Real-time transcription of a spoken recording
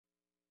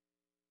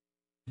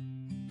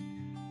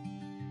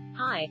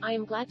Hi, I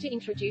am glad to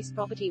introduce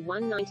property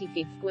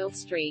 195 Guelph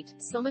Street,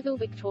 Somerville,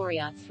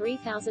 Victoria,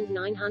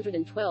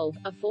 3912,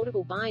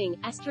 affordable buying,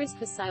 *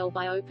 for sale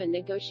by open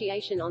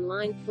negotiation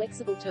online,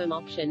 flexible term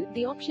option.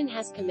 The option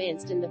has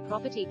commenced and the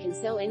property can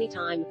sell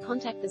anytime.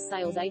 Contact the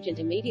sales agent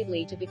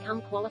immediately to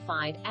become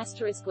qualified.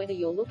 * Whether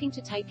you're looking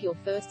to take your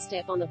first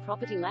step on the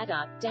property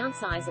ladder,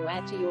 downsize or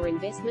add to your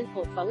investment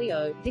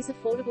portfolio, this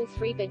affordable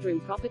 3-bedroom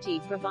property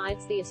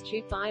provides the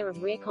astute buyer a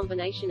rare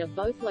combination of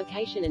both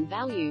location and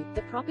value.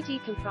 The property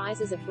comprises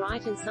a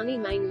bright and sunny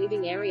main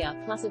living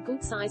area, plus a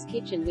good-sized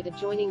kitchen with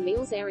adjoining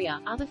meals area.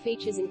 Other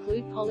features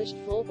include polished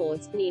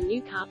floorboards,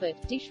 near-new carpet,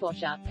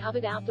 dishwasher,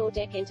 covered outdoor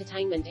deck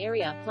entertainment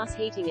area, plus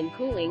heating and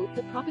cooling.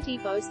 The property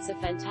boasts a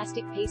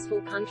fantastic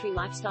peaceful country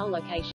lifestyle location.